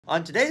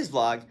On today's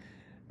vlog,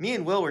 me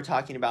and Will were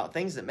talking about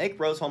things that make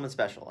Rose-Hulman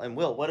special. And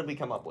Will, what did we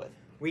come up with?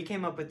 We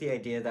came up with the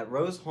idea that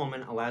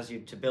Rose-Hulman allows you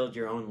to build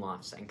your own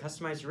lofts and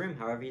customize your room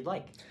however you'd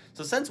like.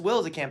 So since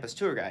Will is a campus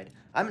tour guide,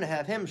 I'm going to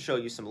have him show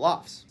you some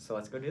lofts. So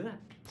let's go do that.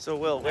 So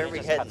Will, where are we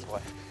heading?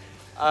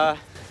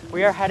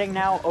 We are heading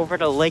now over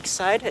to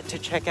Lakeside to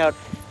check out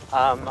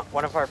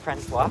one of our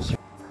friends' lofts.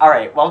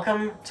 Alright,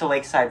 welcome to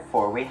Lakeside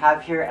 4. We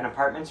have here an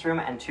apartments room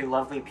and two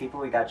lovely people.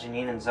 We got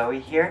Janine and Zoe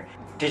here.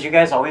 Did you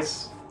guys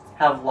always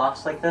have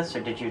lofts like this, or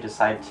did you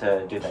decide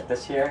to do that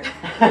this year?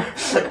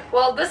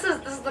 Well, this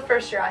is the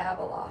first year I have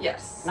a loft.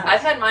 Yes. Nice. I've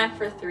had mine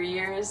for 3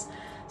 years.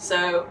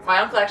 So my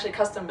uncle actually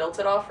custom built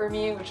it all for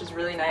me, which is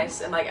really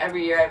nice. And like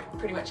every year I've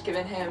pretty much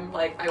given him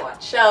like I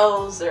want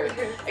shelves or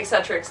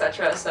etc.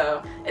 etc.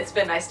 So it's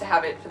been nice to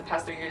have it for the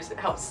past 3 years. It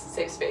helps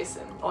save space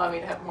and allow me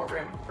to have more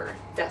room for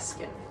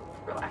desk and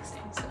relaxing.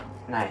 So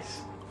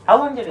Nice. How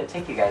long did it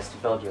take you guys to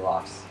build your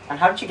lofts? And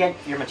how did you get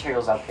your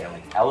materials out there?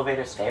 Like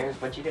elevator, stairs?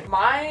 What'd you do?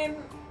 mine,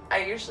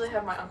 I usually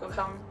have my uncle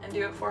come and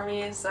do it for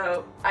me,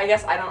 so I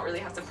guess I don't really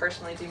have to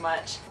personally do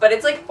much. But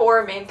it's like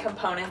 4 main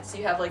components.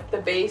 You have like the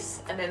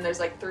base, and then there's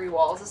like 3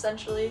 walls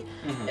essentially.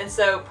 And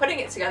so putting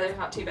it together is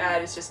not too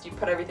bad. It's just you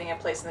put everything in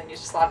place and then you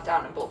just slot it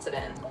down and bolt it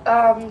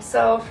in.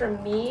 So for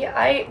me,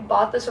 I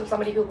bought this from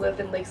somebody who lived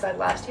in Lakeside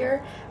last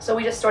year. So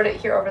we just stored it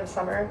here over the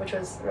summer, which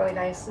was really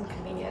nice and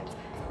convenient.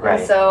 Right.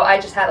 And so I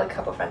just had like a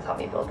couple friends help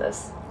me build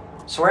this.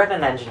 So we're at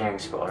an engineering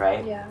school,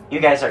 right? Yeah.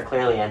 You guys are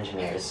clearly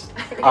engineers.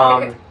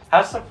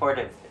 How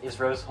supportive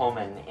is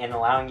Rose-Hulman in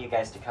allowing you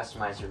guys to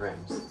customize your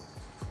rooms?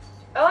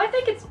 Oh, I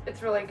think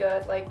it's really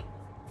good. Like,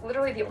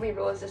 literally the only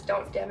rule is just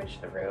don't damage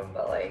the room.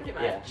 But like, Pretty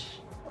much.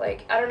 Yeah.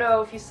 like I don't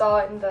know if you saw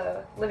it in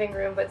the living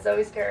room, but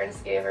Zoe's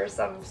parents gave her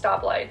some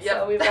stoplights. Yep.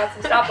 So we've got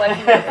some stoplights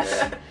in the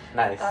living room.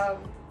 Nice.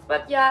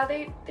 But yeah,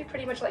 they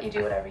pretty much let you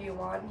do whatever you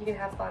want. You can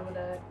have fun with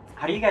it.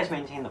 How do you guys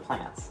maintain the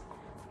plants?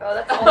 Oh,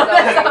 that's all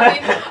Zoe.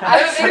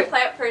 I'm a big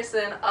plant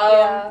person.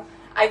 Yeah.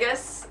 I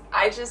guess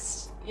I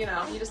just, you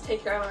just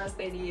take care of them as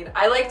they need.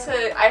 I like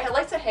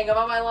to hang them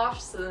on my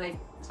loft so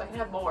I can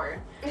have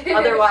more.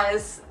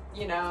 Otherwise,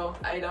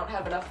 I don't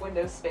have enough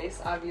window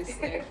space,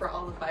 obviously, for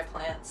all of my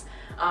plants.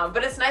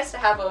 But it's nice to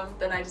have them.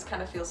 Then I just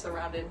kind of feel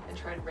surrounded and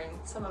try to bring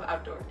some of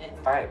outdoor in.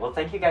 All right, well,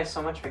 thank you guys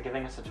so much for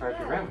giving us a tour of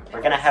your Yeah, room.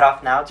 We're going to head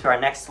off now to our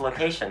next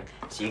location.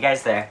 See you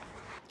guys there.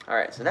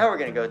 Alright, so now we're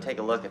going to go take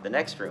a look at the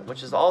next room,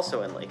 which is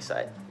also in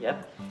Lakeside.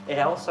 Yep. It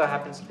also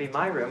happens to be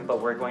my room,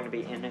 but we're going to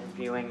be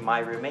interviewing my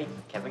roommate,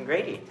 Kevin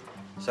Grady.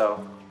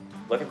 So,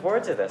 looking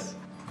forward to this.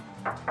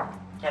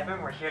 Kevin,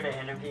 we're here to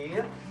interview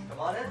you. Come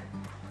on in.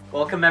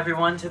 Welcome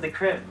everyone to the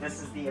crib. This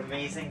is the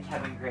amazing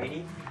Kevin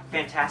Grady,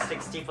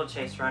 fantastic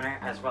steeplechase runner,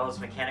 as well as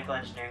mechanical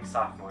engineering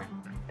sophomore.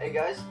 Hey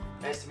guys,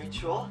 nice to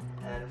meet you all,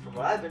 and from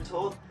what I've been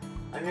told,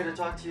 I'm here to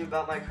talk to you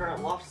about my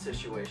current loft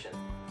situation.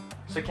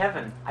 So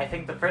Kevin, I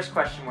think the first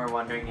question we're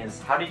wondering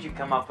is, how did you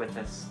come up with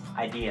this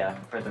idea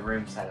for the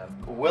room setup?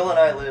 Will and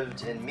I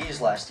lived in Mies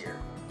last year,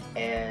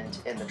 and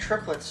in the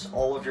triplets,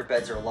 all of your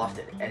beds are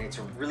lofted, and it's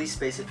a really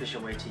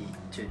space-efficient way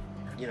to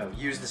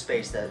use the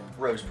space that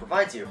Rose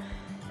provides you.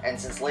 And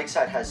since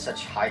Lakeside has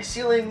such high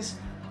ceilings,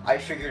 I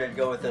figured I'd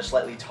go with a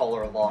slightly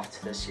taller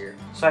loft this year.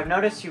 So I've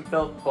noticed you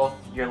built both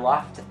your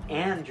loft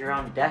and your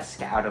own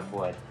desk out of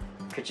wood.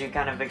 Could you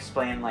kind of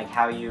explain like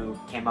how you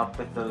came up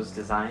with those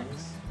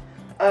designs?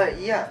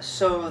 Yeah,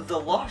 so the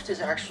loft is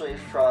actually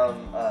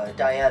from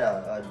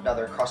Diana,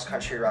 another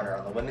cross-country runner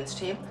on the women's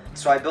team.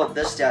 So I built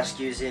this desk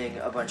using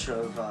a bunch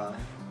of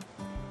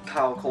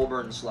Kyle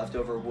Colburn's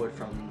leftover wood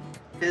from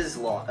his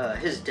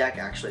deck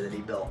actually that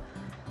he built.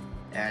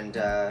 And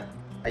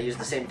I used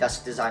the same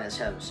desk design as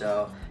him,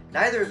 so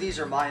neither of these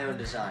are my own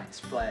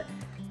designs, but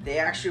they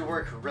actually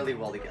work really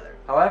well together.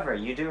 However,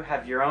 you do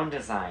have your own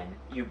design.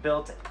 You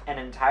built an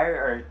entire,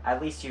 or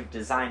at least you've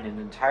designed an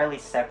entirely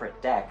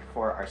separate deck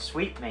for our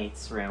suite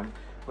mate's room,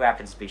 who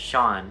happens to be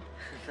Sean.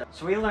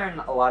 So we learn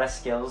a lot of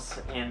skills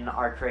in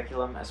our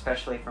curriculum,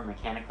 especially for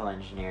mechanical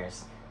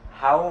engineers.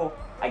 How,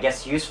 I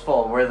guess,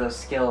 useful were those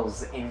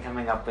skills in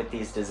coming up with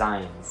these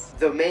designs?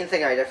 The main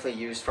thing I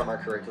definitely used from our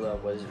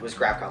curriculum was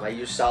GrabCom. I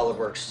used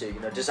SolidWorks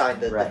to design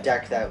the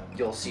deck that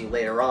you'll see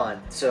later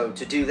on. So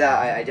to do that,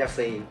 I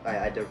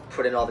had to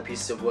put in all the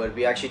pieces of wood.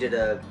 We actually did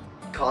a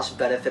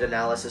cost-benefit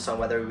analysis on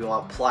whether we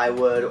want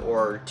plywood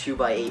or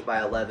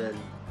 2x8x11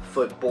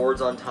 foot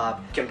boards on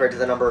top compared to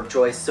the number of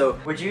joists. So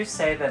would you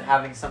say that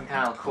having some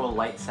kind of cool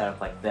light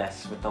setup like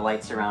this with the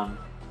lights around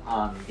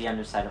the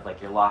underside of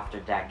like your loft or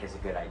deck is a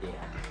good idea?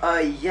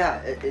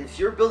 Yeah, if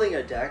you're building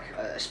a deck,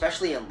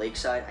 especially in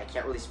Lakeside, I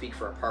can't really speak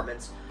for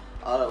apartments.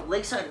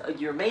 Lakeside,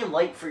 your main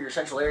light for your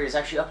central area is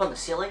actually up on the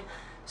ceiling.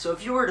 So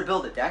if you were to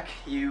build a deck,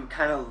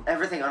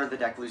 everything under the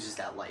deck loses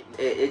that light.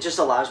 It just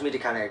allows me to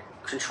kind of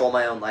control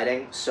my own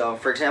lighting. So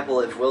for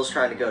example, if Will's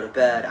trying to go to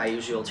bed, I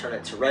usually will turn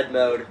it to red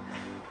mode.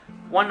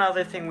 One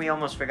other thing we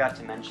almost forgot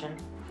to mention.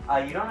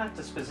 You don't have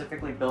to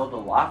specifically build a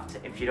loft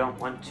if you don't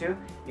want to.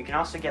 You can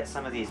also get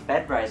some of these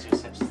bed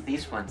risers such as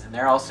these ones, and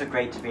they're also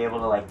great to be able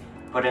to like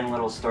put in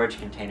little storage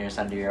containers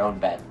under your own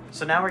bed.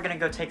 So now we're gonna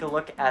go take a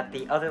look at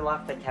the other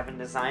loft that Kevin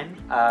designed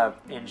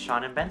in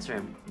Shauna and Ben's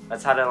room.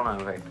 Let's head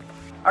on over.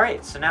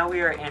 Alright, so now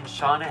we are in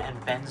Shauna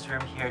and Ben's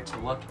room here to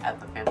look at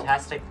the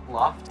fantastic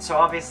loft. So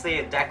obviously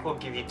a deck will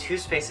give you 2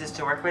 spaces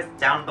to work with.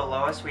 Down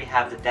below us we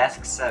have the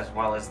desks as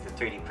well as the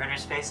 3D printer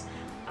space.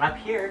 And up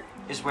here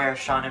is where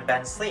Shauna and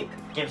Ben sleep.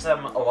 It gives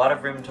them a lot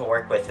of room to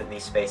work with in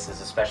these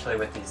spaces, especially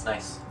with these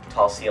nice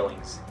tall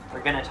ceilings.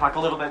 We're going to talk a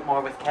little bit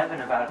more with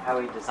Kevin about how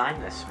he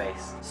designed this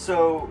space.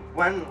 So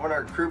when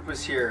our group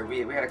was here, we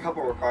had a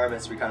couple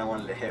requirements we kind of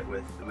wanted to hit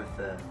with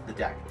the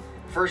deck.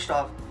 First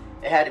off,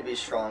 it had to be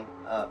strong.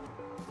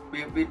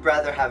 We'd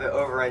rather have it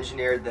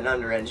over-engineered than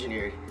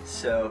under-engineered.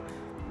 So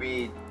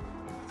we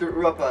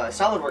threw up a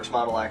SolidWorks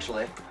model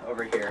actually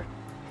over here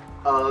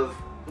of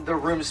the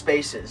room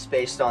spaces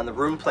based on the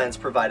room plans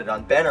provided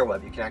on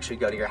Bannerweb. You can actually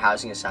go to your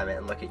housing assignment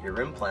and look at your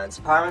room plans.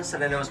 Requirements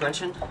that I know was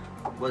mentioned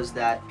was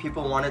that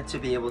people wanted to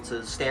be able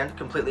to stand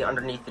completely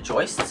underneath the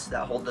joists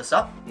that hold this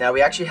up. Now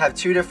we actually have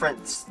 2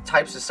 different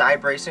types of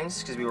side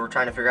bracings because we were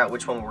trying to figure out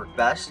which one would work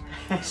best.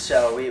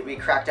 So we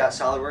cracked out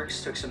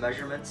SolidWorks, took some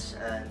measurements,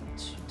 and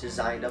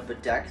designed up a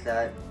deck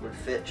that would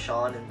fit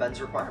Sean and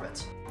Ben's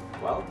requirements.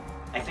 Well,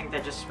 I think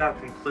that just about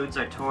concludes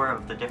our tour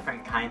of the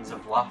different kinds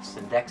of lofts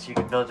and decks you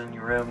can build in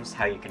your rooms,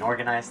 how you can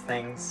organize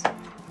things.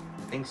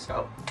 I think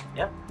so.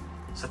 Yep.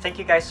 So thank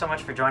you guys so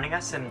much for joining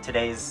us in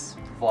today's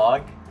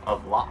vlog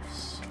Of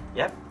lofts.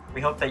 Yep.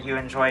 We hope that you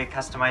enjoy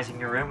customizing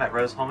your room at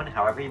Rose-Hulman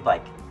however you'd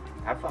like.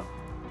 Have fun.